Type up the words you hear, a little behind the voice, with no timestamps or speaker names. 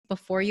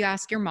before you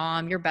ask your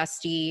mom, your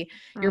bestie,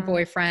 your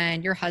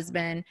boyfriend, your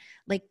husband,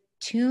 like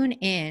tune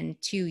in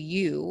to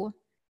you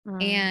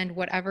and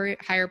whatever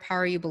higher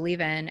power you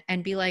believe in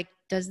and be like,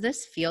 does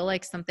this feel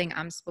like something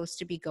I'm supposed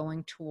to be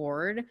going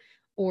toward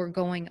or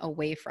going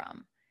away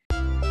from?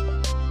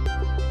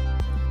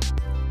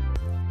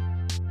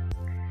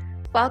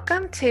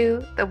 Welcome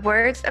to the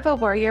Words of a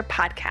Warrior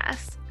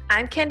podcast.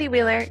 I'm Candy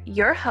Wheeler,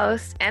 your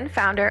host and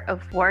founder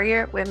of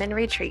Warrior Women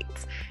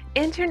Retreats,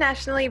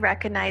 internationally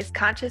recognized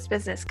conscious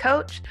business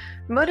coach,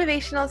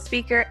 motivational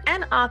speaker,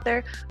 and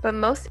author, but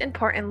most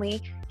importantly,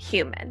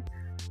 human,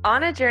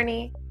 on a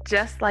journey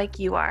just like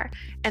you are.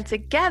 And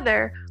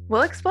together,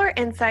 we'll explore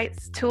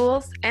insights,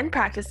 tools, and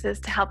practices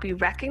to help you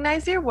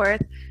recognize your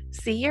worth,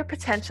 see your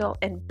potential,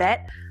 and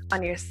bet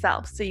on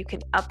yourself so you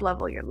can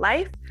up-level your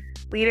life,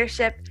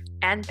 leadership,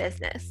 and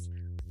business.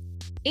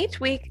 Each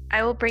week,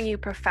 I will bring you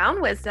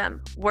profound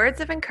wisdom, words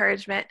of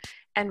encouragement,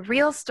 and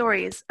real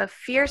stories of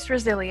fierce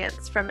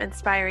resilience from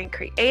inspiring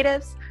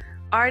creatives,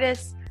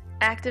 artists,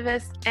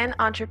 activists, and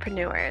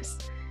entrepreneurs.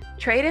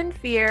 Trade in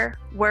fear,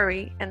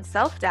 worry, and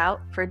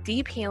self-doubt for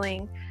deep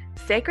healing,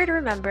 sacred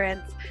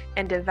remembrance,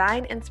 and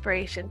divine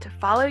inspiration to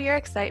follow your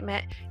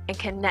excitement and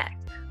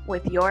connect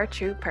with your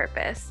true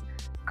purpose.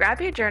 Grab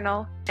your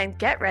journal and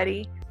get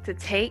ready to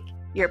take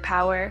your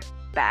power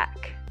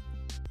back.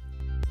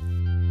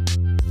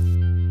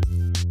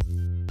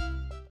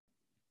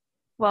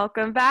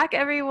 Welcome back,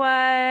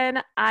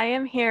 everyone. I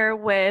am here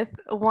with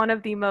one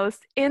of the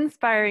most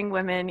inspiring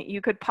women you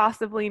could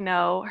possibly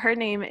know. Her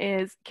name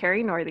is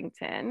Carrie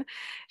Northington.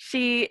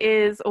 She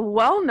is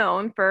well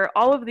known for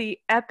all of the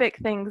epic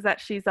things that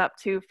she's up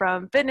to,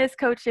 from fitness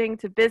coaching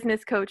to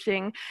business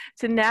coaching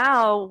to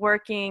now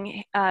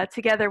working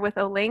together with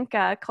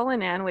Olenka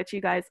Cullinan, which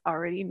you guys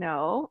already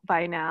know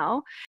by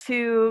now,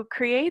 to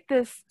create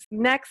this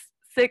next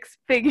 6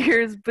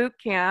 Figures boot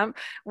camp,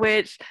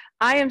 which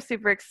I am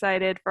super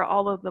excited for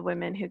all of the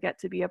women who get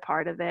to be a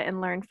part of it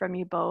and learn from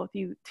you both.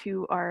 You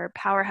two are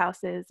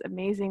powerhouses,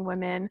 amazing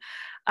women.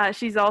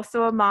 She's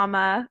also a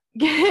mama,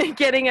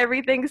 getting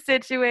everything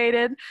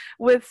situated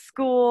with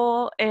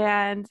school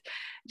and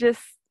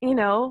just, you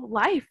know,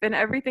 life and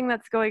everything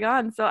that's going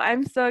on. So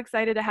I'm so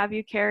excited to have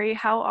you, Carrie.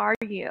 How are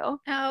you?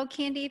 Oh,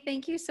 Candy,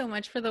 thank you so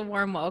much for the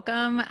warm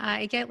welcome.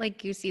 I get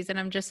like goosies and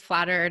I'm just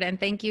flattered. And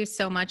thank you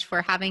so much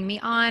for having me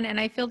on. And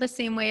I feel the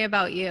same way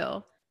about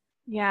you.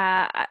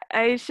 Yeah,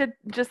 I should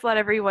just let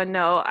everyone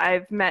know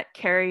I've met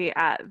Carrie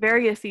at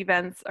various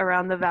events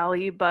around the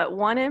Valley, but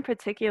one in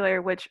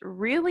particular, which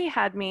really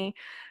had me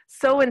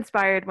so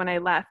inspired when I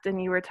left,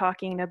 and you were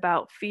talking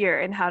about fear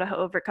and how to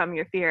overcome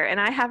your fear.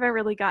 And I haven't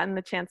really gotten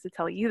the chance to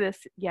tell you this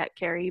yet,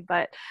 Carrie,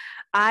 but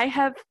I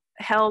have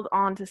held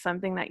on to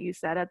something that you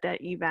said at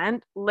that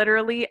event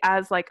literally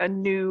as like a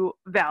new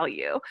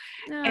value.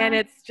 And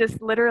it's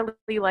just literally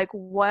like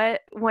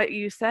what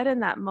you said in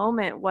that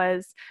moment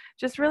was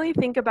just really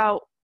think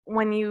about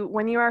when you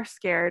are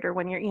scared, or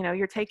when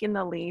you're taking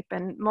the leap.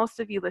 And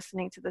most of you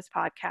listening to this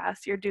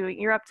podcast,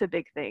 you're up to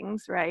big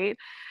things, right?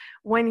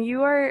 When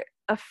you are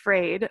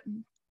afraid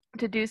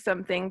to do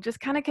something, just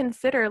kind of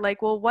consider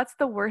like, well, what's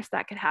the worst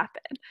that could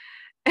happen?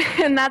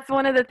 And that's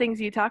one of the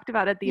things you talked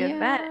about at the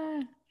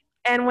event.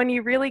 And when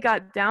you really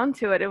got down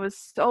to it, it was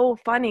so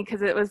funny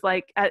because it was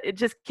like, it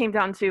just came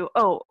down to,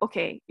 oh,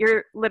 okay,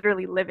 you're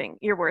literally living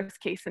your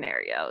worst case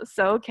scenario.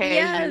 So, okay,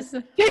 yes,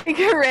 you take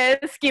a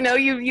risk,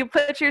 you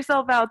put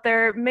yourself out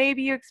there.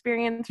 Maybe you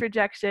experience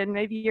rejection.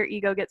 Maybe your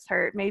ego gets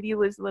hurt. Maybe you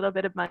lose a little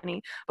bit of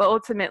money, but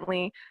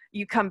ultimately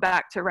you come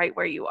back to right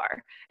where you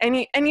are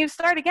and you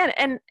start again.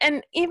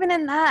 And even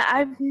in that,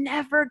 I've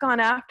never gone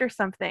after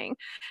something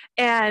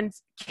and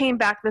came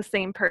back the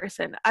same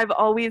person. I've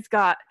always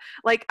got,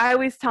 like, I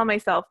always tell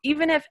myself,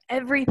 even if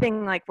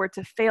everything like were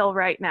to fail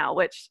right now,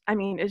 which I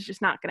mean is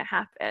just not going to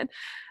happen,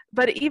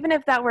 but even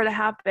if that were to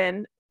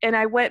happen and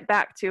I went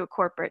back to a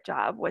corporate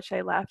job, which I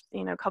left,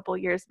 a couple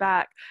years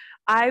back,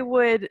 I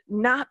would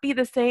not be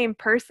the same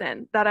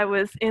person that I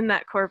was in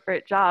that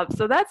corporate job.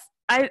 So that's,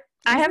 I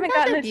haven't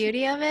gotten the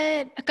beauty of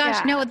it. Gosh,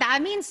 yeah. No,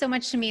 that means so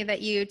much to me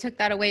that you took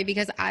that away,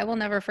 because I will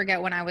never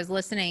forget when I was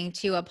listening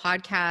to a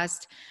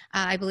podcast.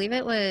 I believe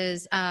it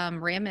was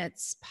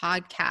Ramit's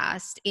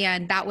podcast,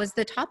 and that was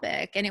the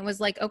topic. And it was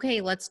like,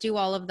 okay, let's do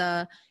all of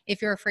the,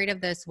 if you're afraid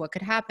of this, what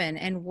could happen,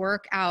 and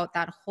work out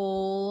that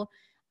whole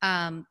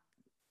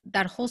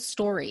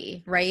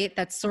story, right?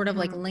 That's sort of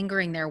like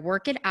lingering there.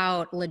 Work it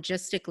out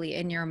logistically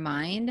in your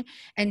mind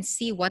and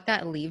see what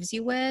that leaves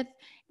you with.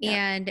 Yep.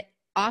 And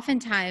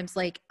oftentimes,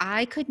 like,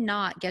 I could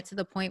not get to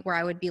the point where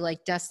I would be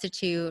like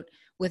destitute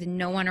with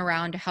no one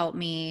around to help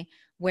me,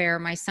 where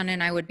my son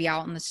and I would be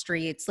out in the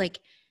streets. Like,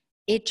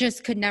 it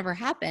just could never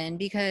happen,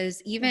 because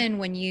even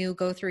when you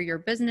go through your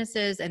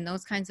businesses and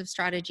those kinds of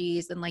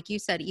strategies, and like you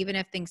said, even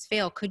if things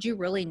fail, could you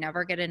really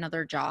never get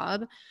another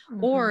job?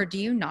 Or do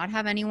you not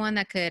have anyone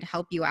that could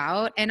help you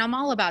out? And I'm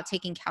all about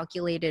taking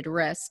calculated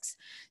risks,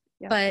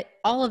 but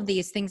all of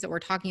these things that we're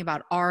talking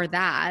about are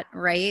that,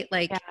 right?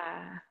 Like,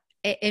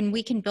 and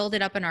we can build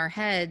it up in our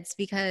heads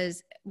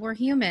because we're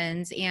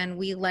humans, and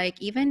we like,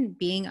 even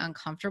being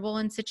uncomfortable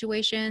in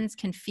situations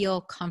can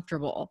feel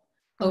comfortable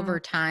over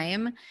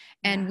time.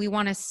 And we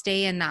want to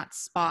stay in that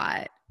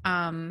spot.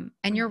 And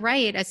you're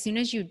right. As soon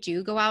as you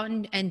do go out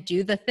and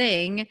do the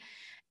thing,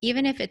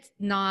 even if it's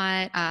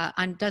not,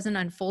 doesn't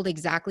unfold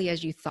exactly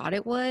as you thought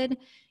it would,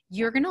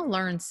 you're going to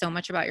learn so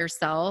much about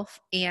yourself,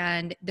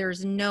 and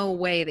there's no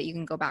way that you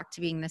can go back to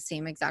being the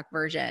same exact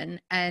version.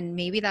 And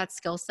maybe that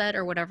skill set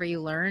or whatever you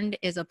learned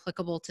is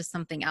applicable to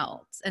something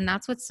else. And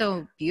that's what's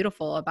so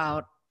beautiful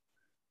about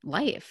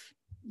life.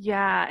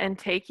 Yeah, and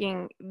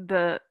taking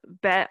the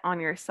bet on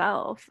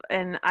yourself.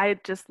 And I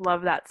just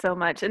love that so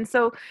much. And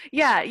so,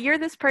 yeah, you're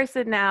this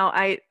person now.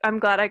 I'm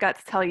glad I got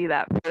to tell you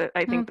that for,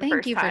 I think, the Thank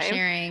first you time. for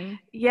sharing.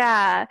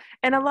 Yeah.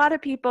 And a lot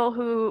of people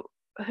who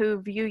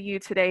view you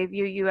today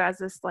view you as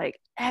this like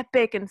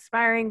epic,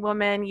 inspiring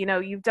woman. You know,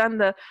 you've done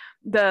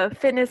the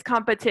fitness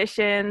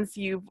competitions,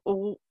 you've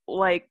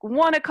like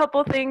won a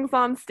couple things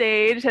on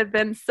stage, have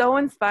been so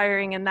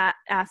inspiring in that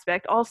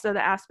aspect. Also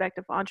the aspect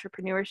of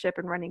entrepreneurship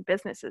and running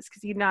businesses,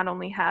 because you not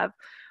only have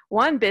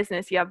one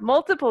business, you have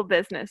multiple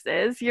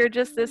businesses. You're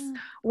just this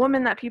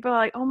woman that people are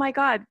like, oh my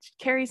God,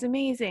 Carrie's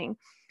amazing.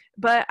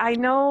 But I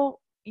know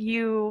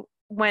you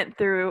went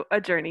through a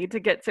journey to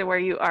get to where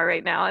you are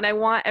right now. And I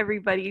want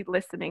everybody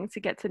listening to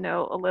get to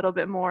know a little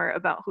bit more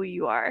about who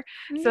you are.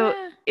 Yeah.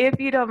 So if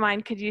you don't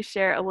mind, could you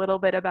share a little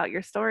bit about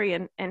your story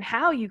and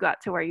how you got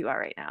to where you are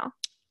right now?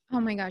 Oh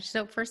my gosh.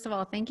 So first of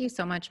all, thank you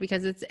so much,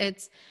 because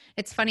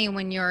it's funny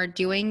when you're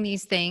doing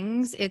these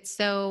things, it's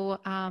so,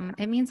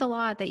 it means a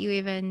lot that you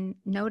even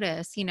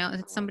notice,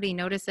 that somebody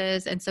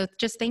notices. And so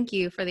just thank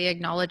you for the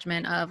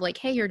acknowledgement of like,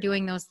 hey, you're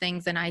doing those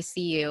things and I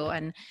see you,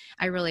 and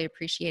I really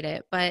appreciate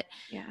it. But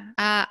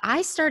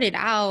I started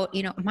out,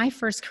 my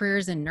first career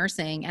is in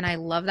nursing, and I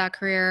love that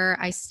career.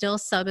 I still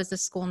sub as a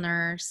school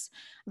nurse.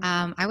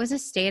 I was a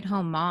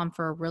stay-at-home mom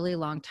for a really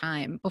long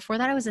time. Before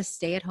that, I was a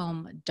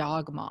stay-at-home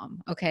dog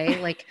mom. Okay.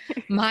 Like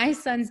my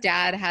son's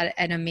dad had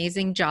an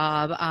amazing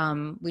job.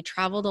 We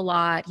traveled a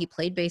lot. He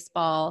played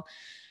baseball,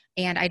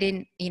 and I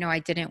didn't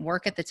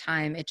work at the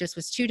time. It just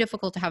was too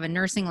difficult to have a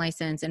nursing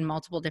license in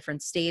multiple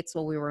different states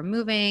while we were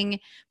moving.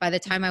 By the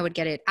time I would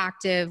get it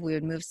active, we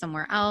would move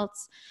somewhere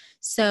else.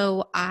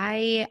 So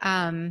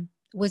I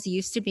was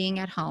used to being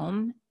at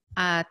home.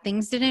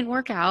 Things didn't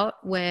work out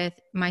with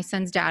my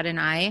son's dad and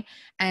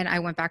I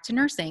went back to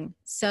nursing.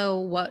 So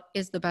what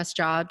is the best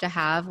job to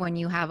have when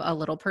you have a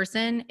little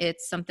person?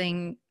 It's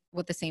something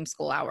with the same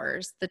school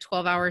hours. The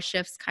 12-hour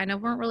shifts kind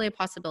of weren't really a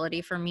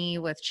possibility for me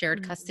with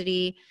shared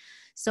custody.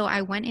 So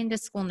I went into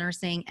school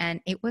nursing,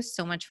 and it was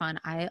so much fun.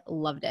 I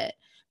loved it.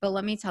 But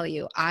let me tell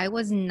you, I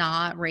was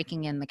not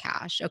raking in the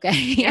cash.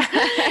 Okay.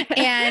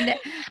 And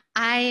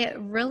I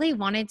really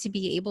wanted to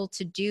be able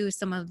to do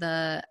some of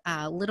the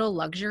little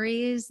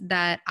luxuries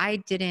that I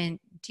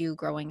didn't do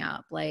growing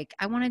up. Like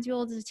I wanted to be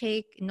able to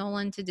take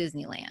Nolan to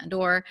Disneyland,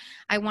 or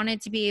I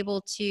wanted to be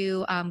able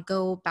to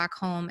go back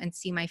home and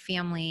see my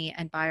family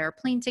and buy our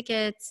plane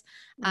tickets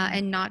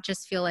and not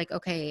just feel like,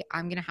 okay,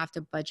 I'm going to have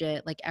to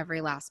budget like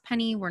every last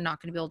penny. We're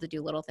not going to be able to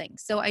do little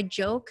things. So I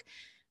joke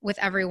with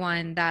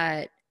everyone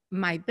that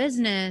my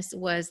business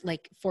was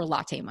like for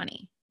latte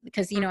money,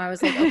 because, I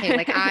was like, okay,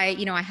 like I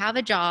have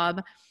a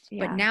job,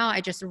 but now I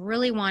just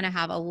really want to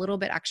have a little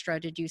bit extra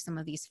to do some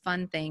of these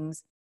fun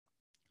things.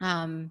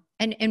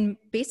 And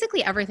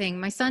basically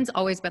everything. My son's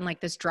always been like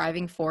this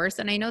driving force.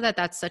 And I know that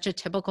that's such a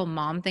typical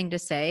mom thing to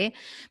say,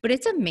 but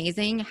it's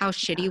amazing how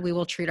shitty we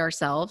will treat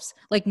ourselves.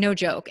 Like no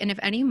joke. And if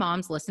any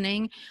mom's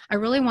listening, I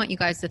really want you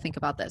guys to think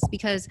about this,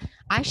 because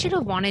I should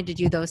have wanted to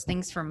do those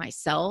things for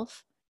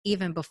myself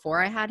even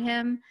before I had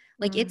him.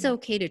 Like it's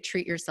okay to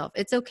treat yourself.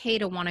 It's okay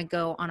to want to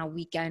go on a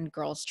weekend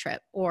girls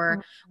trip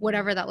or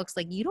whatever that looks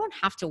like. You don't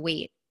have to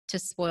wait to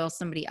spoil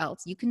somebody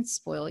else. You can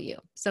spoil you.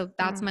 So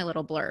that's my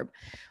little blurb.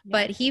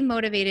 But he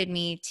motivated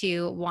me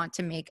to want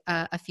to make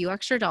a few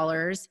extra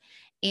dollars.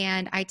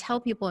 And I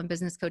tell people in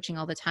business coaching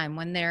all the time,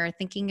 when they're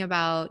thinking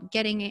about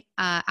getting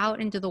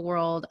out into the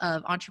world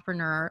of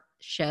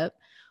entrepreneurship,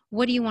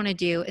 what do you want to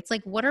do? It's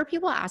like, what are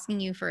people asking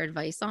you for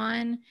advice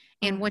on?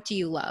 And what do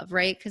you love?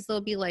 Right? Because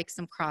there'll be like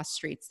some cross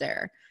streets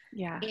there.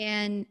 Yeah.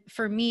 And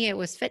for me, it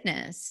was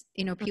fitness.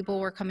 People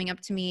were coming up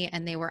to me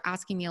and they were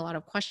asking me a lot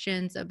of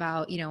questions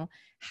about,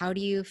 how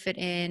do you fit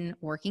in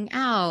working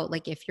out?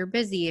 Like if you're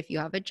busy, if you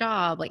have a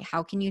job, like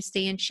how can you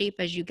stay in shape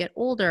as you get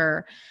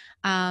older?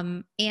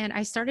 And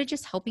I started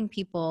just helping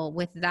people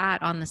with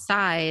that on the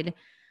side.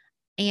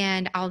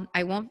 And I'll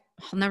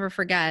never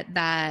forget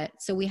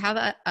that. So we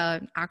have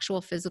an actual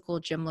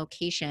physical gym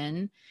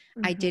location.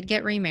 I did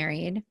get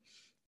remarried.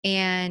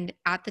 And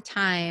at the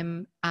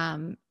time,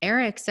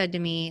 Eric said to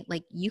me,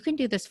 like, you can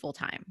do this full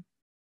time.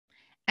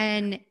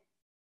 And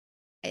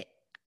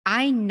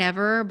I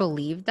never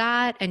believed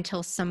that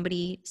until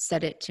somebody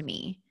said it to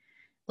me.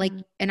 Like,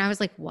 and I was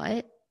like,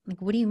 what? Like,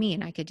 what do you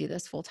mean I could do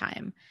this full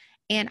time?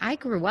 And I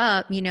grew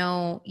up,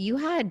 you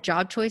had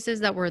job choices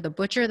that were the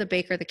butcher, the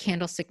baker, the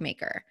candlestick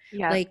maker.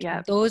 Yep. Like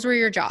Yep. those were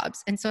your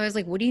jobs. And so I was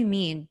like, what do you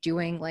mean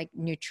doing like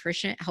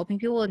nutrition, helping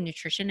people with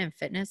nutrition and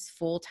fitness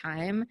full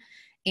time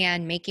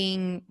and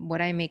making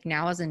what I make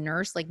now as a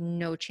nurse? Like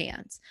no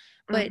chance.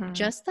 But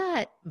just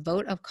that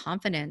vote of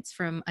confidence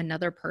from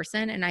another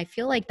person. And I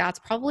feel like that's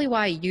probably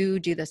why you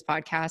do this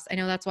podcast. I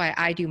know that's why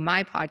I do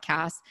my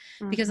podcast,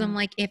 because I'm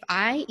like, if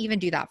I even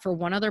do that for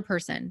one other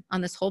person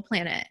on this whole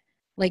planet,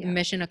 like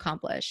mission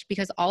accomplished,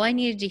 because all I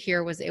needed to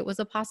hear was it was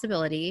a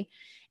possibility.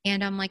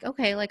 And I'm like,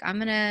 okay, like I'm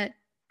going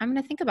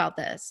to think about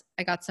this.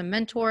 I got some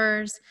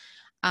mentors.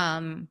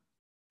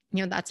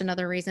 That's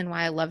another reason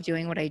why I love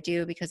doing what I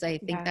do, because I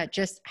think that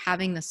just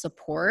having the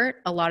support,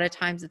 a lot of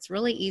times it's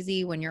really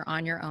easy when you're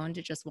on your own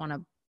to just want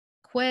to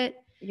quit.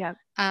 Yep.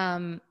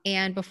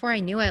 And before I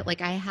knew it,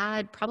 like I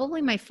had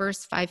probably my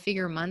first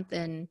 5-figure month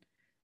in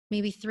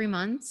maybe 3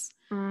 months.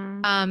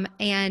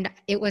 And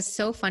it was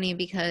so funny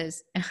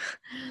because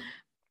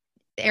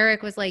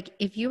Eric was like,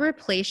 if you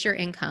replace your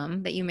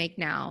income that you make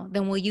now,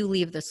 then will you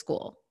leave the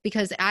school?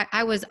 Because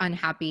I was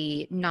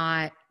unhappy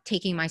not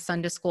taking my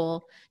son to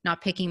school, not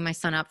picking my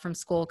son up from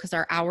school because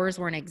our hours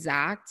weren't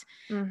exact.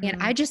 And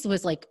I just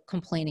was like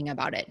complaining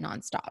about it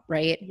nonstop.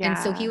 Right. Yeah. And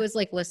so he was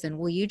like, listen,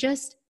 will you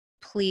just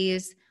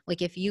please,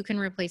 like, if you can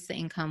replace the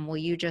income, will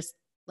you just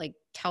like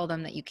tell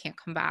them that you can't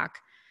come back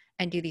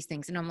and do these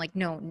things? And I'm like,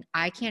 no,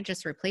 I can't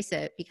just replace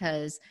it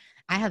because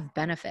I have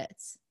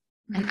benefits.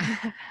 And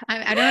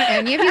I don't know,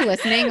 any of you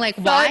listening, like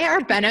why are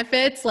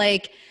benefits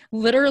like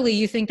literally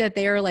you think that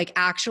they are like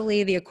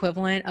actually the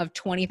equivalent of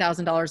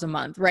 $20,000 a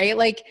month, right?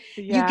 Like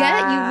you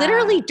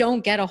literally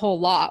don't get a whole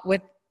lot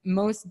with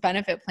most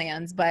benefit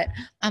plans, but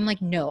I'm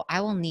like, no, I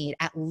will need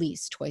at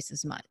least twice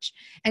as much.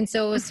 And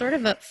so it was sort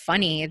of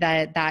funny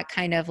that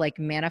kind of like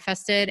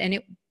manifested,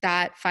 and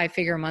that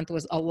 5-figure month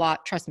was a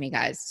lot. Trust me,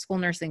 guys, school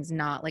nursing's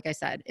not, like I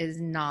said, is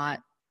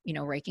not,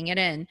 raking it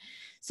in.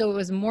 So it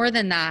was more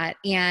than that.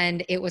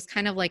 And it was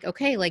kind of like,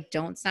 okay, like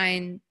don't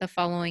sign the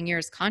following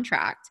year's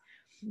contract.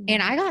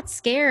 And I got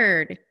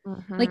scared.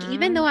 Like,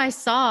 even though I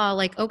saw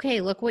like,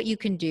 okay, look what you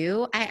can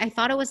do. I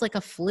thought it was like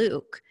a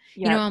fluke.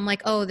 I'm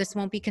like, oh, this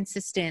won't be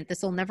consistent.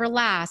 This will never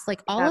last.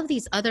 Like all of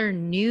these other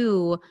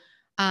new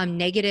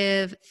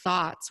negative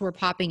thoughts were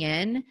popping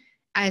in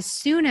as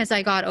soon as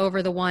I got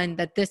over the one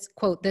that this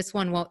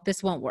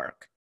won't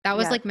work. That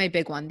was like my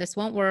big one. This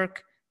won't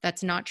work.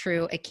 That's not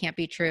true. It can't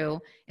be true.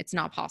 It's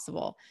not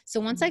possible. So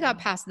once I got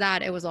past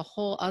that, it was a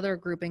whole other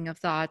grouping of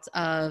thoughts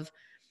of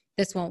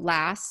this won't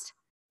last.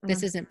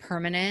 This isn't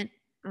permanent.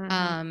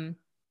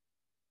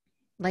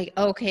 Like,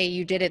 okay,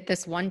 you did it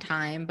this one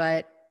time,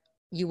 but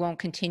you won't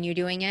continue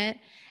doing it.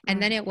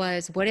 And then it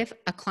was, what if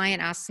a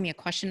client asks me a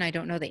question I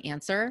don't know the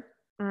answer?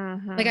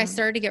 Like I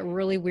started to get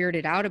really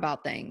weirded out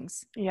about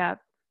things. Yeah.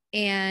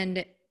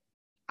 And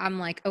I'm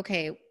like,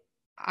 okay,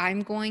 I'm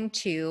going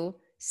to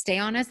stay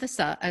on as a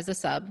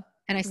sub,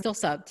 and I still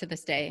sub to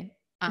this day.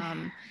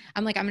 I'm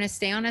like, I'm going to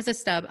stay on as a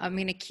sub. I'm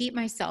going to keep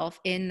myself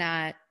in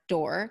that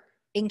door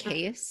in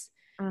case,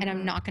 and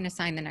I'm not going to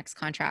sign the next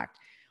contract.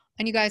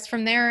 And you guys,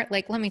 from there,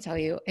 like, let me tell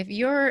you, if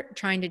you're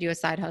trying to do a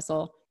side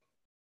hustle,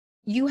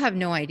 you have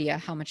no idea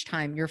how much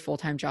time your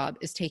full-time job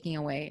is taking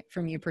away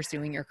from you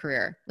pursuing your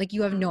career. Like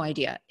you have no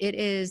idea. It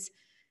is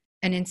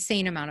an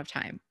insane amount of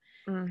time.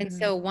 And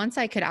so once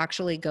I could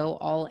actually go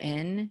all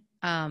in,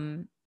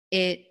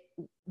 it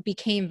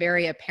became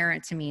very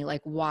apparent to me,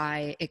 like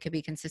why it could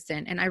be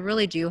consistent. And I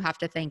really do have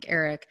to thank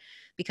Eric,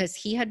 because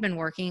he had been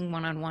working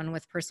one-on-one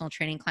with personal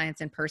training clients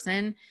in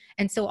person.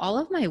 And so all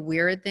of my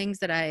weird things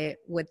that I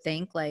would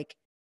think, like,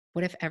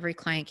 what if every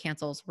client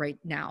cancels right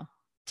now,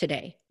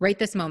 today, right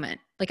this moment?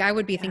 Like I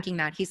would be thinking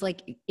that. He's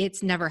like,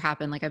 it's never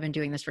happened. Like I've been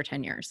doing this for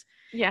 10 years.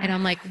 Yeah. And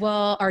I'm like,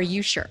 well, are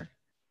you sure?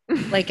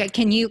 Like,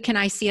 can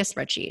I see a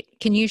spreadsheet?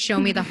 Can you show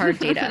me the hard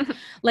data?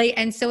 Like,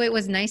 and so it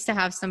was nice to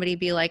have somebody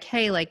be like,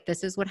 hey, like,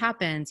 this is what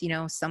happens.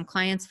 Some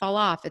clients fall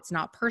off. It's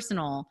not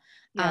personal.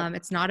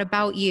 It's not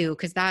about you.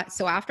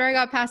 So after I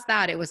got past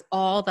that, it was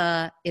all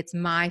it's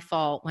my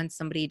fault when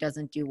somebody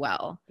doesn't do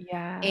well.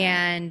 Yeah.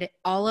 And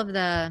all of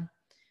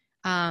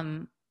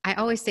I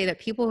always say that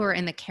people who are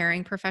in the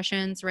caring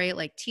professions, right?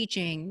 Like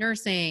teaching,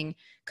 nursing,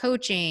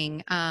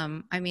 coaching.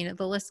 I mean,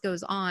 the list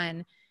goes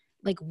on.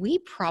 Like we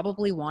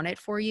probably want it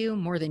for you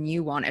more than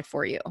you want it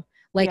for you.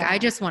 Like, I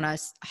just want to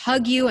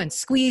hug you and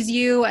squeeze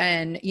you.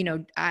 And,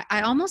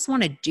 I almost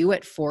want to do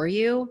it for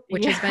you,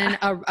 which has been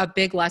a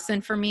big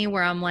lesson for me,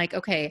 where I'm like,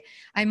 okay,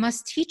 I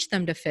must teach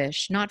them to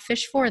fish, not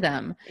fish for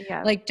them.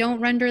 Yeah. Like,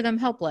 don't render them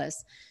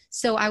helpless.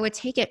 So I would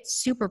take it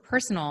super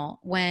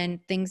personal when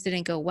things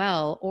didn't go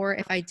well, or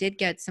if I did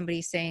get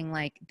somebody saying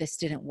like, this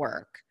didn't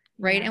work.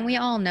 Right. Yeah. And we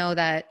all know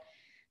that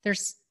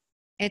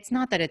it's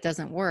not that it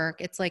doesn't work.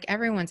 It's like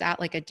everyone's at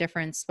like a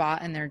different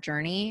spot in their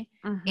journey,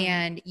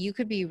 and you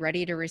could be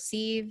ready to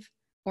receive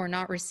or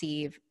not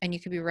receive, and you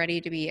could be ready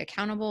to be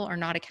accountable or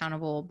not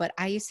accountable. But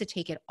I used to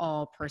take it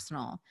all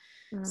personal.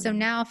 So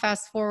now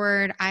fast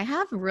forward, I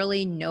have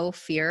really no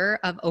fear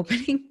of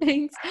opening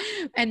things.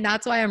 And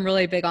that's why I'm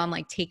really big on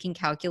like taking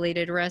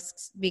calculated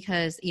risks,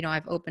 because, you know,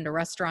 I've opened a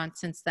restaurant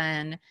since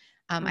then.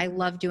 I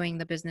love doing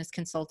the business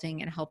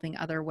consulting and helping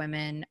other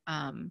women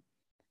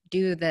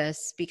do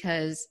this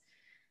because,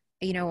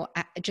 you know,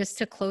 just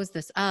to close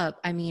this up,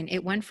 I mean,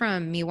 it went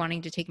from me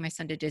wanting to take my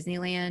son to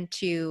Disneyland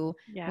to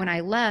when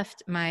I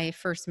left my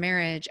first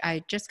marriage,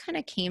 I just kind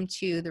of came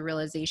to the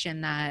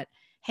realization that,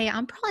 hey,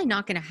 I'm probably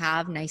not going to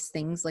have nice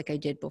things like I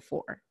did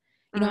before.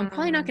 You know, I'm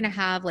probably not going to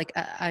have like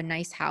a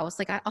nice house.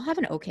 Like I'll have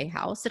an okay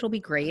house. It'll be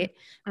great.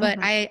 But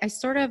I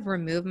sort of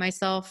removed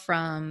myself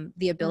from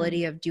the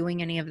ability of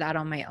doing any of that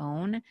on my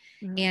own.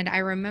 And I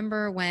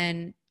remember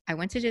when I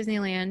went to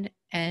Disneyland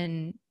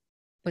and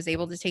was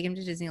able to take him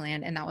to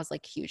Disneyland, and that was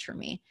like huge for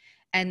me.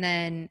 And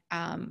then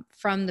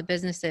from the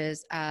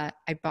businesses,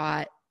 we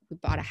bought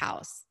a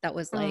house that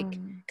was like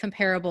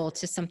comparable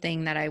to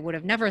something that I would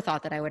have never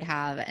thought that I would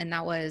have. And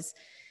that was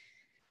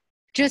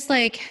just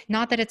like,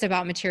 not that it's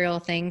about material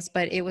things,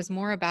 but it was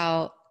more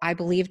about, I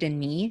believed in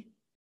me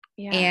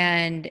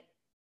and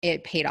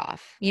it paid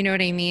off. You know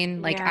what I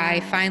mean? Like I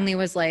finally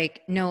was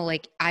like, no,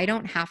 like I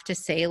don't have to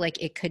say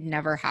like it could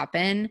never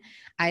happen.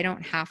 I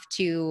don't have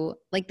to,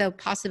 like the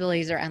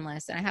possibilities are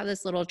endless. And I have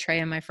this little tray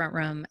in my front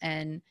room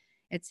and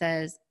it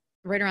says,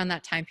 right around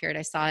that time period,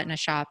 I saw it in a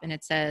shop and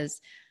it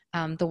says,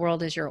 the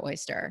world is your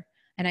oyster.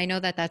 And I know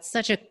that that's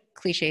such a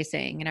cliche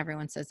saying and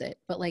everyone says it,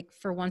 but like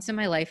for once in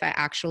my life, I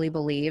actually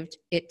believed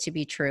it to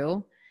be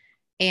true.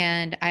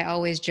 And I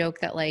always joke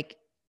that like,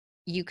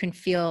 you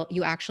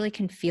actually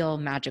can feel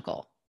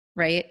magical,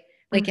 right?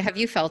 Like, have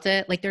you felt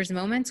it? Like there's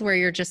moments where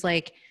you're just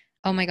like,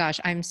 oh my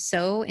gosh, I'm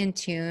so in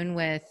tune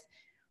with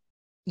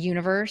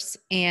universe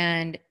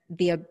and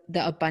the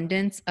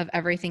abundance of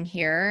everything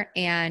here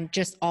and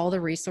just all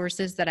the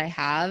resources that I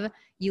have,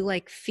 you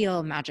like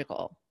feel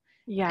magical.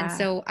 And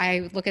so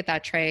I look at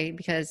that tray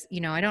because,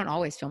 you know, I don't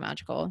always feel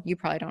magical. You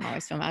probably don't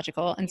always feel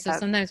magical. And so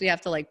sometimes we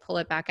have to like pull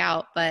it back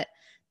out, but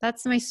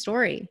that's my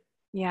story.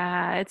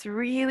 Yeah, it's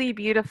really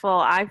beautiful.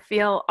 I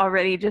feel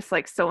already just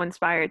like so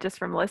inspired just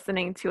from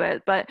listening to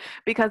it. But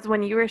because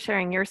when you were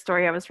sharing your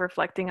story, I was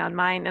reflecting on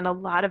mine, and a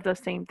lot of those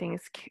same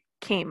things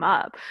came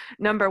up.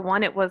 Number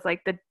one, it was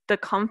like the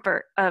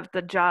comfort of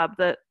the job,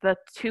 the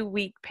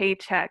 2-week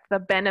paycheck, the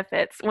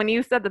benefits. When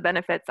you said the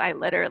benefits, I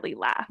literally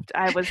laughed.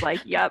 I was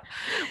like, "Yep,"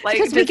 like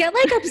because we get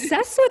like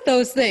obsessed with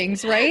those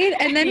things, right?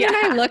 And then when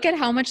I look at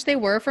how much they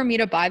were for me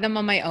to buy them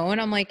on my own,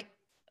 I'm like,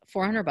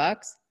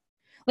 $400.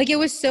 Like it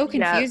was so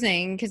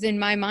confusing because in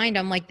my mind,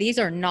 I'm like, these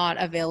are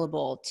not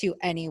available to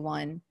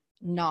anyone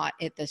not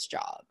at this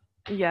job.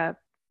 Yeah.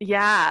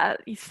 Yeah,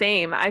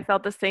 same. I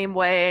felt the same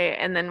way.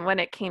 And then when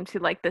it came to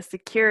like the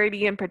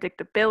security and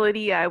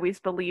predictability, I always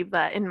believed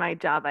that in my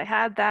job I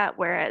had that.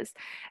 Whereas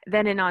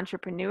then in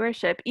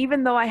entrepreneurship,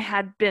 even though I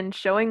had been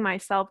showing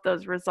myself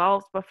those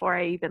results before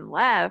I even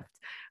left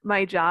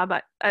my job,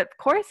 of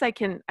course I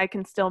can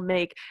still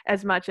make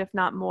as much, if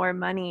not more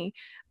money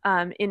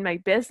in my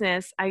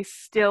business. I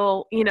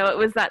still, you know, it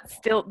was that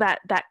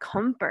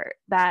comfort,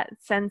 that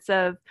sense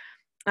of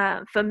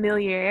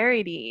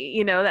familiarity,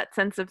 you know, that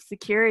sense of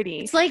security.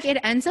 It's like it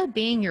ends up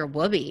being your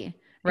whoopee,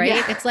 right?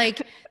 Yeah. It's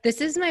like,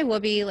 this is my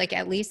whoopee. Like,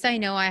 at least I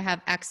know I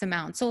have X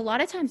amount. So a lot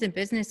of times in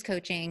business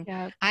coaching,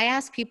 I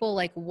ask people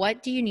like,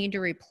 what do you need to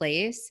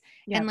replace?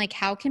 And like,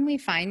 how can we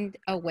find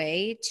a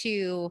way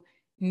to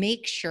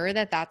make sure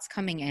that that's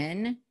coming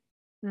in?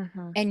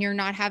 And you're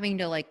not having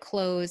to like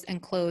close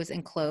and close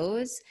and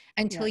close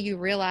until you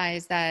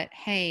realize that,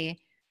 hey,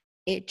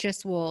 it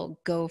just will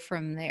go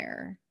from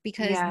there.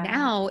 Because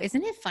now,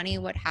 isn't it funny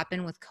what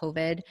happened with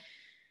COVID?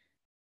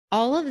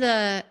 All of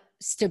the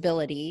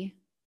stability,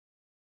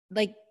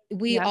 like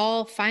we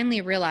all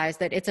finally realized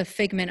that it's a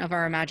figment of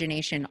our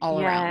imagination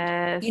all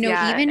around. You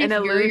know, even if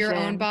you're your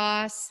own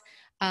boss,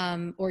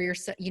 or you're,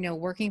 you know,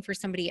 working for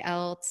somebody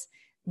else,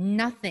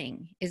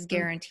 nothing is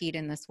guaranteed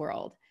in this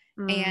world.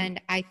 And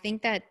I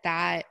think that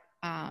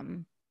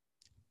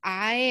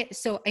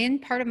so in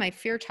part of my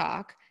fear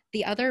talk,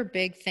 the other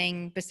big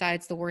thing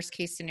besides the worst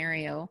case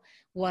scenario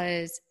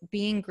was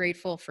being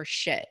grateful for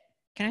shit.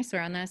 Can I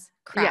swear on this?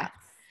 Crap.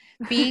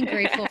 Yes. Being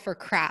grateful for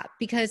crap.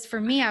 Because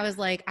for me, I was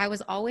like, I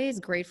was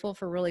always grateful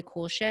for really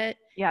cool shit.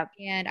 Yeah.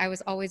 And I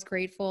was always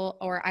grateful,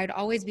 or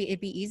it'd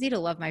be easy to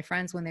love my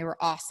friends when they were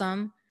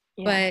awesome.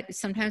 Yeah. But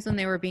sometimes when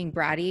they were being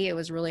bratty, it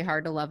was really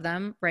hard to love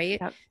them. Right.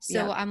 Yep.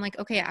 So I'm like,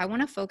 okay, I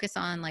want to focus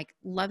on like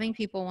loving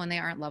people when they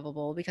aren't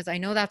lovable, because I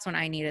know that's when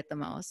I need it the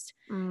most.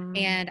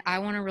 And I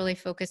want to really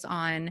focus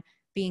on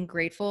being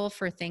grateful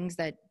for things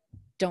that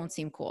don't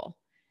seem cool.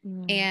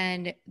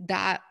 And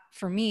that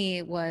for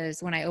me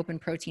was when I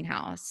opened Protein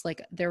House.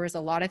 Like there was a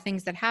lot of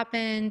things that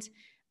happened.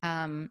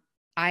 I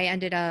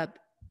ended up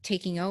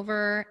taking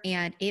over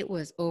and it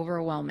was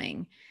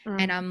overwhelming.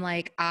 And I'm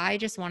like, I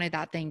just wanted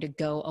that thing to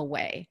go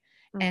away.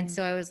 And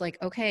so I was like,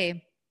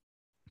 okay,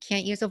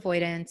 can't use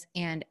avoidance.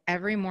 And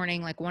every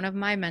morning, like one of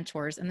my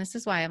mentors, and this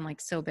is why I'm like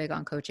so big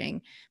on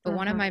coaching, but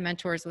one of my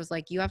mentors was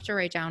like, you have to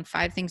write down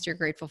 5 things you're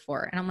grateful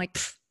for. And I'm like,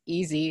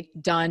 easy,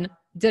 done,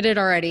 did it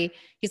already.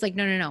 He's like,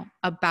 no,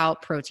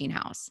 about Protein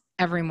House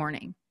every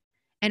morning.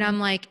 And I'm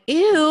like,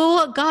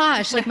 ew,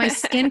 gosh, like my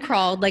skin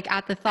crawled like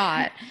at the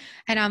thought.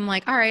 And I'm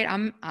like, all right,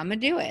 I'm going to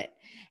do it.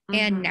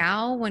 And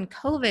now when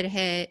COVID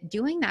hit,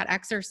 doing that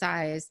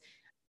exercise,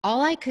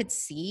 all I could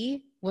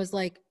see was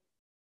like,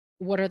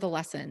 what are the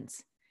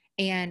lessons?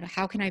 And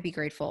how can I be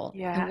grateful?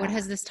 And what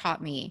has this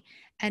taught me?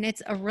 And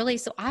it's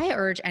so I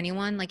urge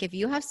anyone, like if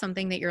you have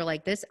something that you're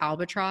like this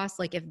albatross,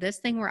 like if this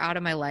thing were out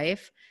of my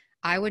life,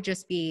 I would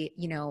just be,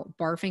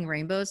 barfing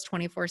rainbows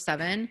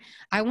 24/7.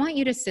 I want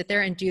you to sit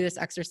there and do this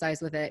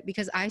exercise with it,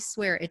 because I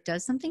swear it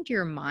does something to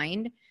your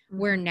mind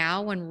where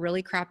now when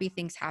really crappy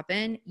things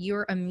happen,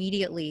 you're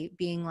immediately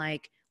being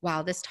like,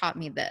 wow, this taught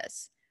me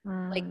this.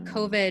 Like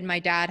COVID, my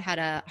dad had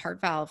a heart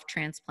valve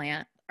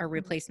transplant or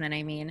replacement,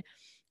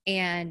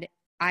 and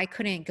I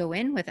couldn't go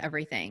in with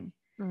everything.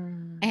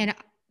 And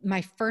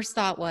my first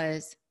thought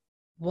was,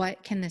 what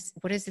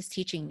is this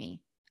teaching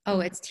me?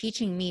 Oh, it's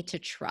teaching me to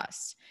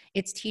trust.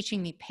 It's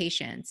teaching me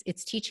patience.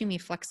 It's teaching me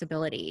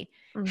flexibility.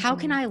 How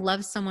can I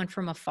love someone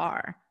from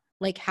afar?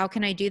 Like, how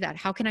can I do that?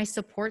 How can I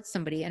support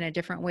somebody in a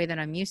different way than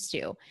I'm used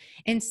to?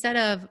 Instead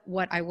of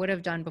what I would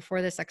have done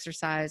before this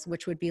exercise,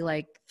 which would be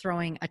like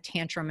throwing a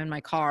tantrum in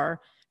my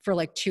car for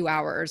like 2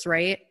 hours,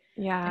 right?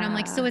 Yeah. And I'm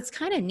like, so it's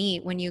kind of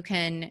neat when you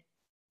can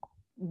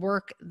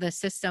work the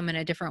system in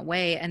a different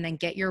way and then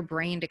get your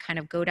brain to kind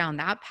of go down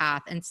that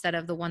path instead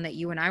of the one that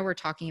you and I were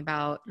talking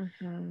about,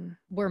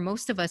 where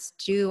most of us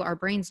our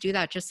brains do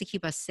that just to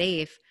keep us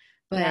safe,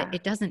 but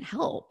it doesn't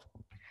help.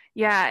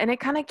 Yeah. And it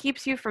kind of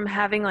keeps you from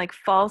having like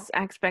false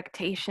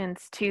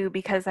expectations too,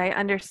 because I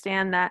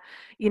understand that,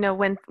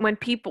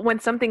 when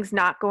something's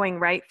not going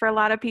right for a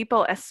lot of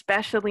people,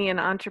 especially in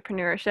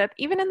entrepreneurship,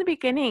 even in the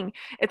beginning,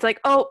 it's like,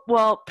 oh,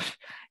 well,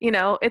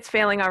 it's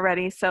failing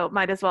already, so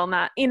might as well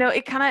not,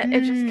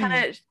 it just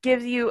kind of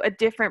gives you a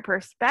different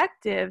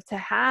perspective to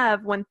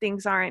have when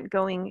things aren't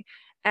going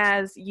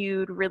as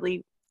you'd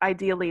really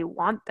ideally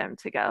want them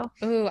to go.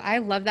 Oh, I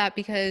love that,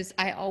 because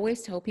I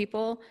always tell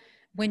people,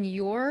 when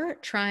your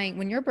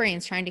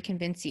brain's trying to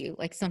convince you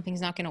like something's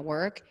not going to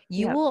work,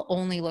 you will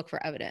only look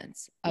for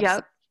evidence of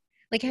something.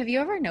 Like, have you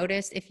ever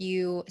noticed, if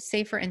you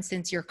say, for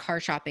instance, you're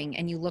car shopping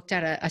and you looked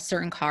at a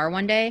certain car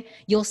one day,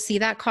 you'll see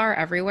that car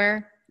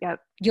everywhere.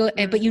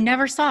 But you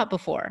never saw it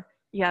before.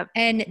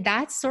 And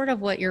that's sort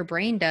of what your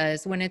brain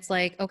does when it's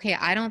like, okay,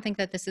 I don't think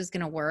that this is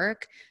going to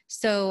work.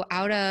 So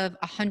out of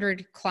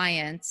 100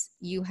 clients,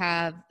 you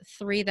have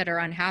 3 that are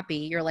unhappy.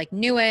 You're like,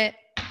 knew it,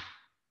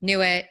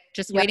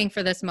 just waiting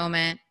for this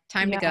moment,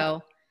 time to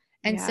go.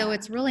 And so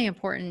it's really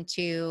important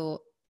to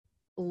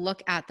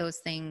look at those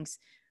things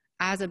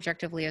as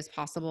objectively as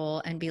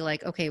possible and be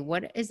like, okay,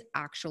 what is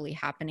actually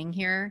happening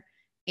here?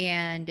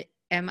 And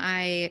am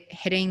I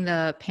hitting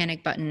the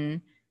panic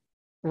button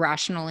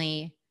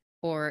rationally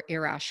or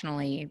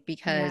irrationally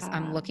because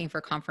I'm looking for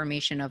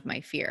confirmation of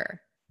my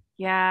fear?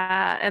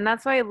 Yeah. And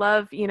that's why I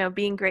love,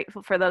 being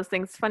grateful for those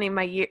things. It's funny,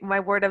 my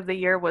word of the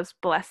year was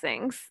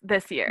blessings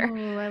this year.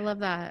 Oh, I love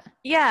that.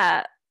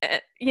 Yeah.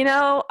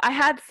 I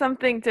had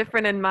something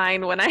different in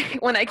mind when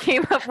I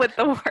came up with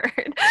the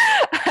word.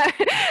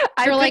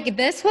 You're like,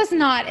 this was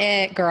not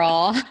it,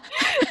 girl.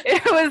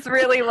 It was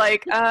really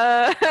like,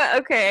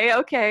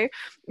 okay.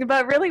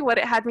 But really what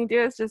it had me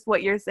do is just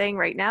what you're saying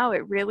right now.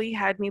 It really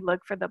had me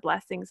look for the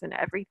blessings in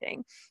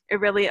everything. It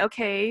really,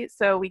 okay,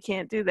 so we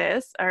can't do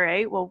this. All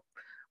right, well,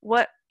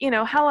 what,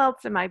 how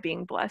else am I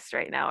being blessed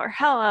right now? Or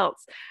how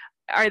else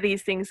are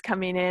these things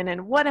coming in?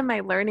 And what am I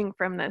learning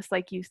from this?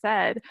 Like you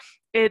said,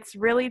 it's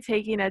really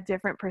taking a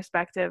different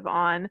perspective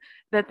on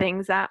the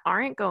things that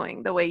aren't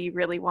going the way you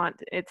really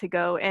want it to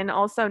go. And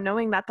also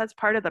knowing that that's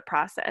part of the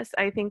process.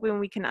 I think when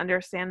we can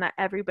understand that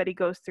everybody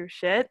goes through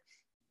shit,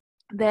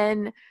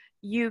 then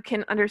you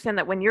can understand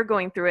that when you're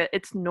going through it,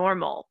 it's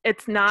normal.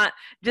 It's not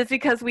just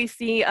because we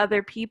see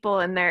other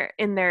people in their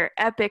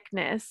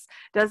epicness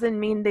doesn't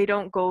mean they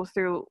don't go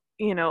through,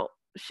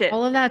 shit.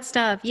 All of that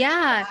stuff.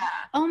 Yeah.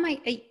 Oh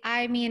my,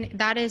 I mean,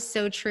 that is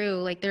so true.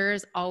 Like,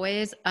 there's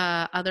always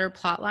other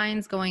plot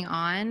lines going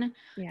on.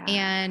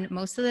 And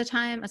most of the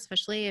time,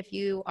 especially if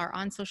you are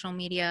on social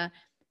media,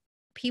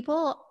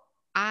 people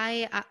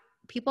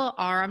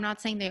are, I'm not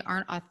saying they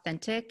aren't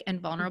authentic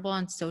and vulnerable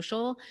on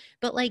social,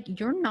 but like,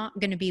 you're not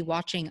going to be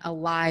watching a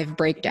live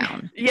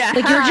breakdown.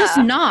 Like, you're just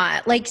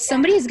not. Like,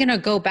 somebody's going to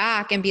go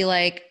back and be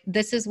like,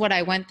 this is what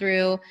I went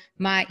through.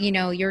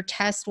 Your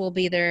test will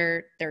be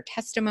their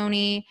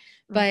testimony,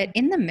 but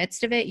in the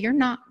midst of it, you're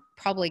not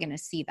probably going to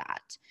see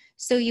that.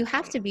 So you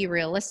have to be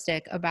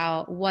realistic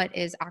about what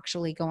is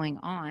actually going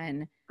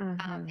on.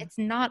 It's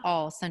not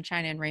all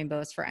sunshine and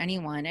rainbows for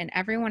anyone, and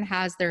everyone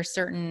has their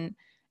certain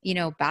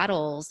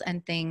battles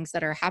and things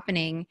that are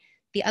happening.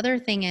 The other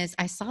thing is,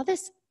 I saw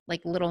this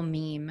like little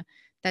meme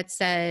that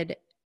said,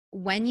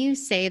 when you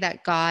say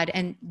that God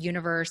and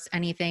universe,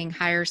 anything,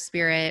 higher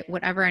spirit,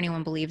 whatever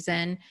anyone believes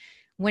in,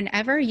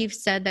 whenever you've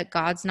said that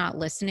God's not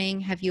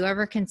listening, have you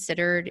ever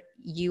considered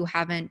you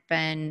haven't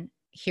been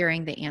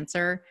hearing the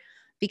answer?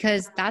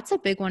 Because that's a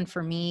big one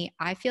for me.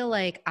 I feel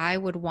like I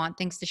would want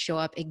things to show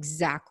up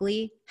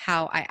exactly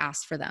how I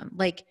asked for them.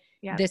 Like,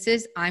 Yeah.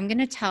 I'm going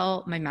to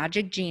tell my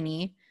magic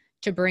genie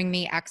to bring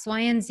me X, Y,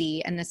 and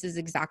Z, and this is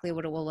exactly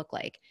what it will look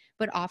like.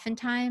 But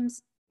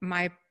oftentimes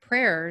my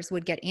prayers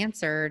would get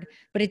answered,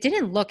 but it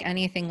didn't look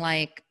anything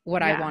like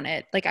what I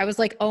wanted. Like, I was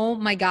like, oh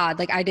my God,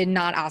 like I did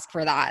not ask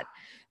for that.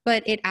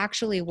 But it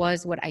actually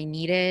was what I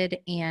needed.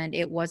 And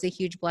it was a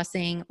huge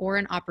blessing, or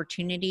an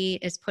opportunity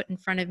is put in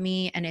front of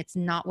me and it's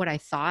not what I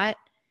thought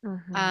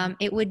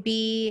it would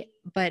be,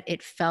 but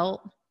it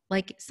felt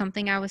like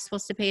something I was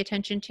supposed to pay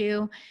attention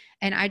to.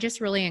 And I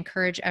just really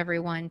encourage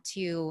everyone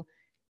to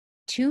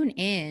tune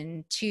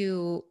in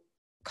to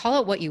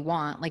call it what you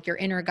want, like your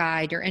inner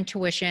guide, your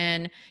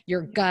intuition,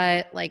 your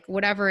gut, like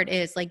whatever it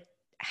is, like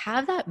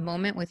have that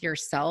moment with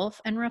yourself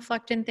and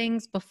reflect in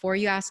things before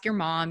you ask your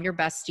mom, your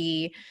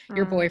bestie,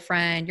 your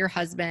boyfriend, your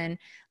husband.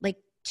 Like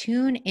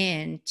tune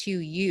in to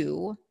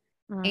you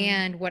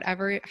and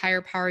whatever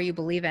higher power you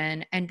believe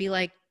in, and be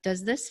like,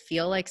 does this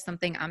feel like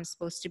something I'm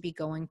supposed to be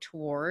going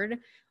toward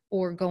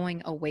or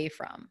going away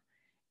from?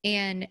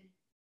 And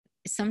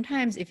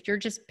sometimes if you're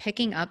just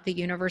picking up the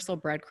universal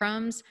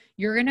breadcrumbs,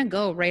 you're going to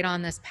go right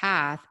on this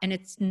path, and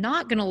it's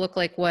not going to look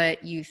like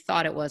what you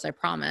thought it was, I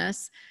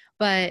promise,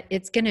 but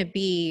it's going to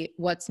be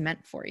what's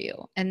meant for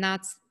you. And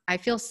I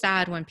feel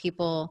sad when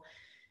people,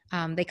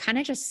 they kind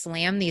of just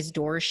slam these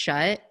doors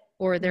shut,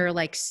 or they're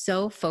like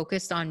so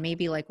focused on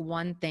maybe like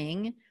one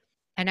thing.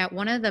 And at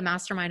one of the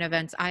mastermind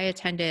events I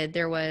attended,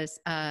 there was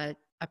a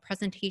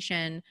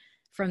presentation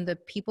from the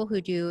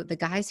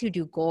guys who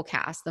do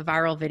Goalcast, the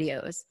viral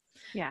videos.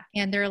 Yeah.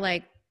 And they're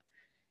like,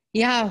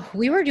 yeah,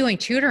 we were doing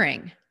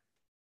tutoring.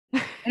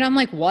 And I'm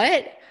like,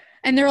 what?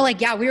 And they're like,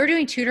 yeah, we were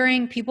doing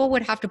tutoring. People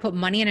would have to put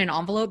money in an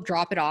envelope,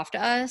 drop it off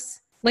to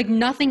us. Like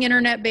nothing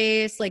internet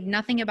based, like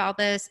nothing about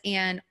this.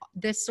 And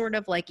this sort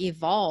of like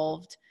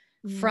evolved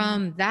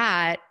from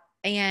that.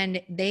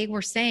 And they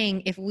were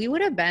saying if we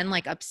would have been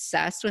like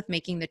obsessed with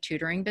making the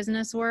tutoring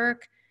business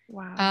work,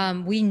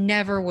 we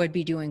never would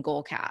be doing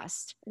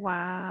Goalcast.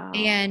 Wow.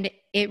 And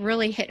it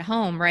really hit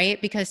home, right?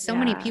 Because so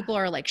many people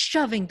are like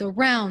shoving the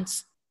round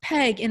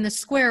peg in the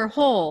square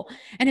hole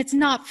and it's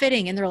not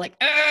fitting. And they're like,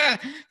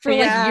 for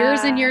like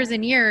years and years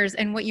and years.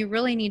 And what you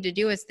really need to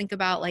do is think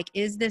about like,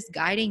 is this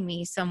guiding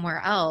me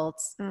somewhere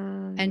else?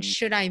 And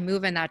should I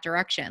move in that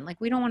direction? Like,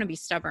 we don't want to be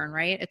stubborn,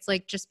 right? It's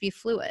like, just be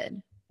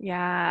fluid.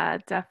 Yeah,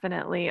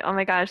 definitely. Oh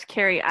my gosh,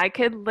 Carrie, I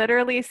could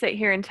literally sit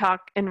here and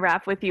talk and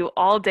rap with you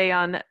all day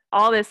on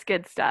all this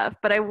good stuff,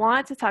 but I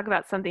want to talk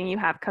about something you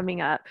have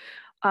coming up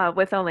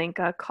with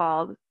Olenka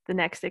called The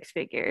Next Six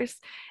Figures.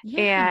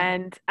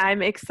 And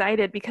I'm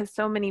excited because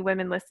so many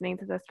women listening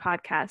to this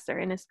podcast are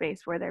in a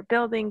space where they're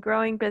building,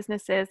 growing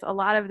businesses. A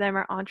lot of them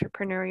are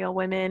entrepreneurial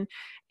women.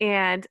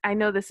 And I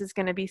know this is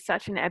going to be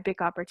such an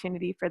epic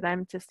opportunity for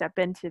them to step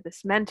into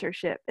this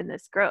mentorship and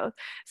this growth.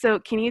 So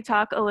can you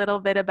talk a little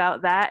bit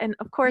about that? And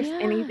of course,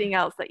 anything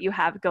else that you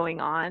have going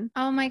on?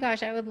 Oh my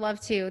gosh, I would love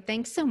to.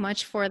 Thanks so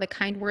much for the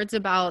kind words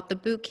about the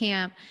boot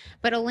camp.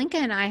 But Olenka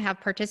and I have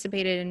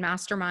participated in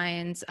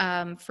masterminds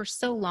for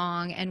so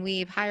long, and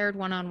we've hired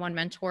one-on-one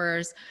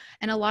mentors.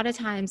 And a lot of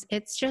times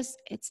it's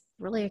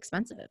really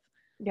expensive.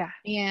 Yeah.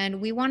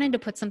 And we wanted to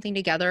put something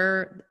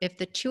together. If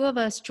the two of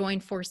us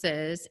joined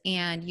forces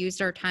and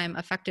used our time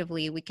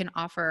effectively, we can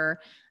offer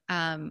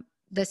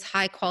this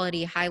high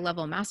quality, high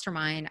level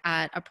mastermind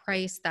at a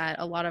price that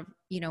a lot of,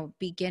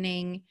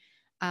 beginning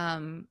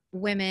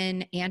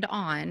women and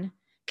on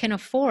can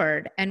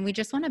afford. And we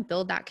just want to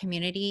build that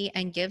community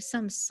and give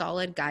some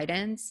solid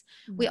guidance.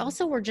 We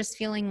also were just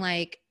feeling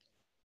like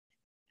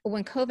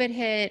when COVID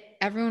hit,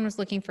 everyone was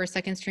looking for a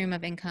second stream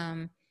of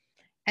income.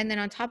 And then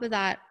on top of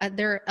that,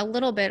 they're a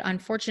little bit,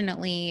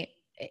 unfortunately,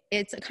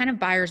 it's kind of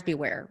buyers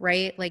beware,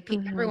 right? Like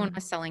everyone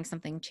was selling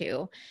something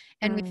too.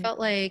 And we felt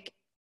like,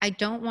 I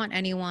don't want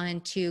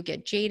anyone to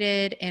get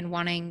jaded in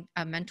wanting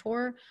a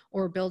mentor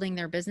or building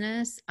their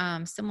business.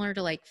 Similar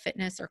to like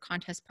fitness or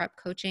contest prep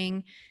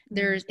coaching,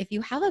 if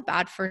you have a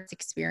bad first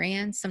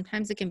experience,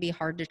 sometimes it can be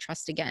hard to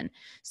trust again.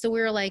 So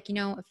we were like,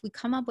 if we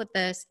come up with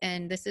this,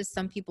 and this is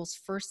some people's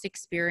first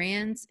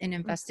experience in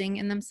investing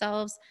in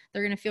themselves,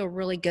 they're going to feel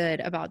really good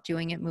about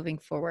doing it moving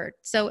forward.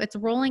 So it's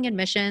rolling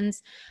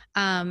admissions.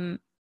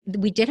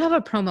 We did have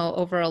a promo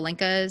over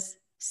Olenka's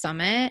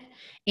summit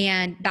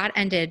and that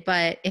ended,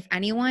 but if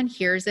anyone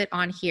hears it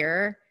on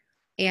here,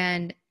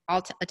 and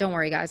don't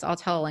worry guys, I'll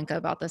tell Olenka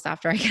about this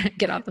after I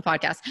get off the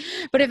podcast.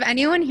 But if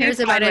anyone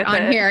hears about it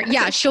on here,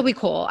 she'll be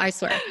cool, I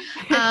swear.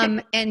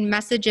 And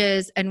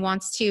messages and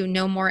wants to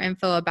know more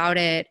info about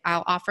it,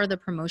 I'll offer the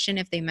promotion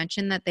if they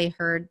mention that they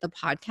heard the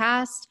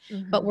podcast,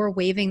 but we're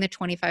waiving the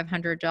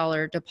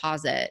 $2,500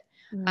 deposit.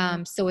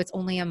 So it's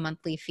only a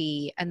monthly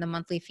fee, and the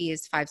monthly fee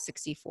is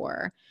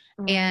 $564.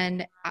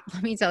 And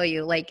let me tell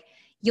you, like,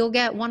 you'll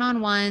get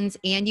one-on-ones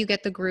and you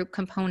get the group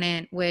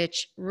component,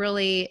 which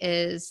really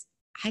is,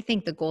 I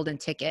think, the golden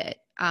ticket.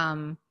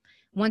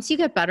 once you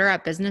get better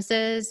at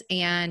businesses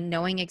and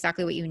knowing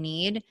exactly what you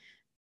need,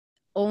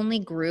 only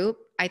group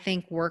I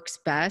think works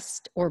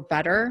best or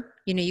better.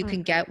 You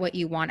can get what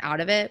you want out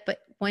of it, but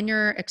when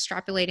you're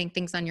extrapolating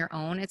things on your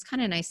own, it's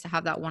kind of nice to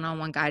have that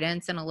one-on-one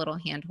guidance and a little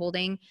hand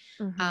holding.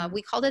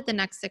 We called it the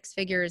next six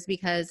figures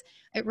because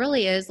it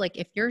really is like,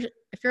 if you're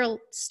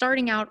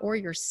starting out or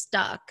you're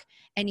stuck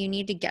and you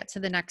need to get to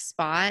the next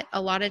spot,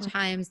 a lot of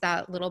times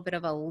that little bit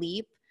of a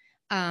leap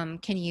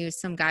can use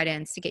some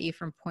guidance to get you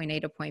from point A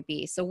to point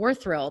B. So we're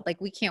thrilled.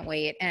 Like, we can't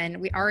wait. And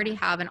we already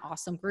have an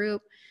awesome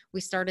group. We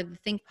started the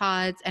Think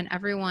Pods, and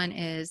everyone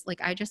is like,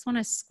 I just want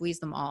to squeeze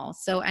them all.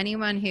 So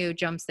anyone who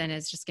jumps in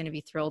is just going to be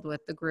thrilled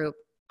with the group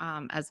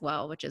as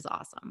well, which is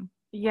awesome.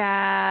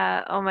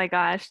 Yeah. Oh my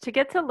gosh. To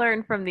get to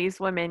learn from these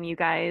women, you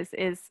guys,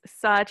 is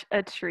such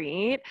a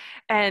treat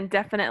and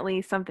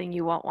definitely something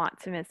you won't want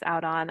to miss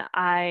out on.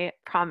 I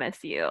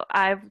promise you.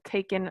 I've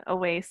taken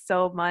away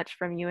so much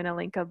from you and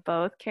Alinka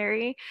both,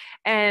 Carrie.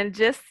 And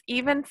just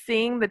even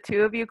seeing the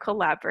two of you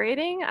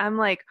collaborating, I'm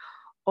like,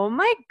 oh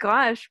my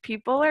gosh,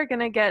 people are going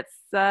to get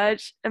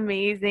such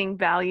amazing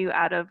value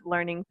out of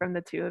learning from the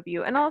two of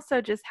you. And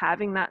also just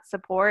having that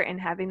support and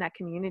having that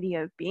community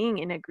of being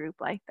in a group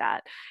like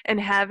that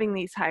and having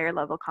these higher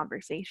level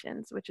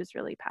conversations, which is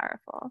really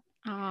powerful.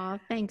 Oh,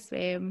 thanks,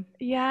 babe.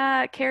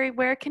 Yeah. Carrie,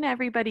 where can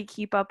everybody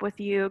keep up with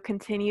you,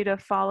 continue to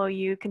follow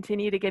you,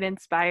 continue to get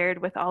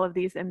inspired with all of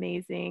these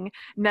amazing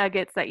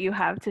nuggets that you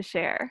have to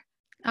share?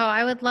 Oh,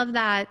 I would love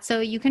that. So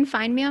you can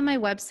find me on my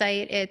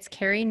website. It's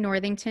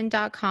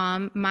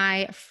carrienorthington.com.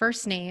 My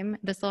first name,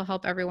 this will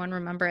help everyone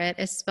remember it,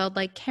 is spelled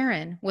like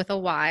Karen with a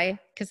Y,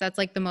 because that's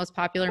like the most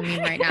popular meme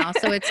right now.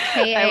 So it's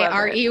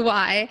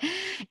Karey.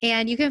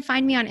 And you can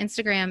find me on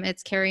Instagram.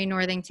 It's Carrie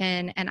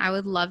Northington. And I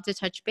would love to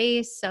touch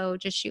base. So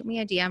just shoot me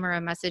a DM or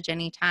a message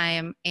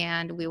anytime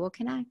and we will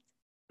connect.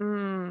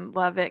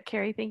 Love it.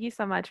 Carrie, thank you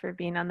so much for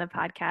being on the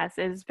podcast.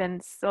 It has been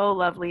so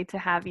lovely to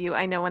have you.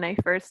 I know when I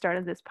first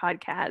started this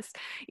podcast,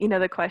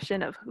 the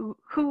question of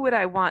who would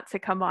I want to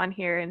come on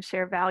here and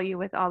share value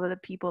with all of the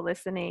people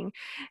listening.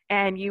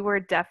 And you were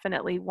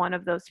definitely one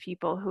of those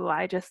people who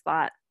I just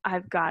thought,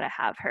 I've got to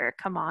have her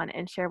come on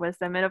and share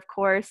wisdom. And of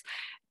course,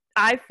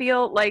 I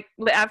feel like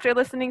after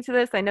listening to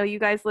this, I know you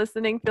guys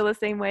listening feel the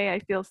same way. I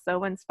feel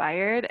so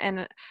inspired.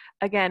 And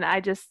again, I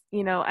just,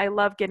 I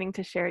love getting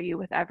to share you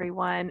with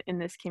everyone in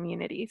this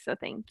community. So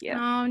thank you.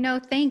 Oh, no,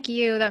 thank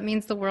you. That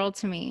means the world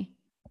to me.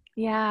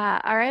 Yeah.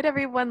 All right,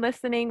 everyone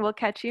listening, we'll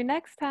catch you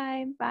next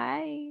time.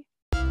 Bye.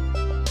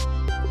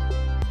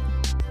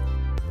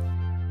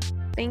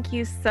 Thank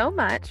you so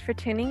much for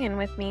tuning in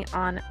with me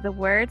on the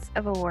Words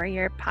of a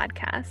Warrior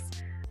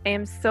podcast. I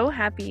am so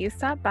happy you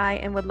stopped by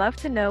and would love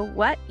to know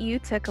what you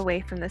took away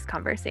from this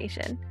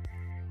conversation.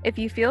 If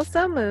you feel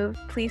so moved,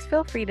 please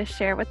feel free to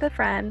share with a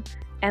friend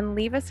and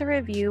leave us a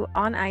review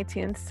on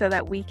iTunes so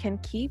that we can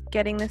keep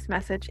getting this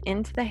message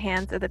into the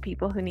hands of the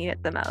people who need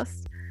it the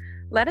most.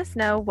 Let us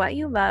know what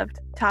you loved,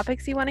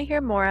 topics you want to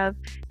hear more of,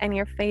 and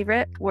your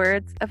favorite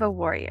words of a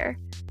warrior.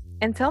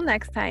 Until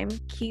next time,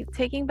 keep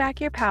taking back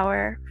your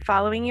power,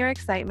 following your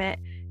excitement,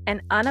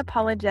 and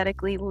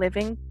unapologetically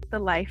living the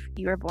life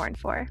you were born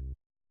for.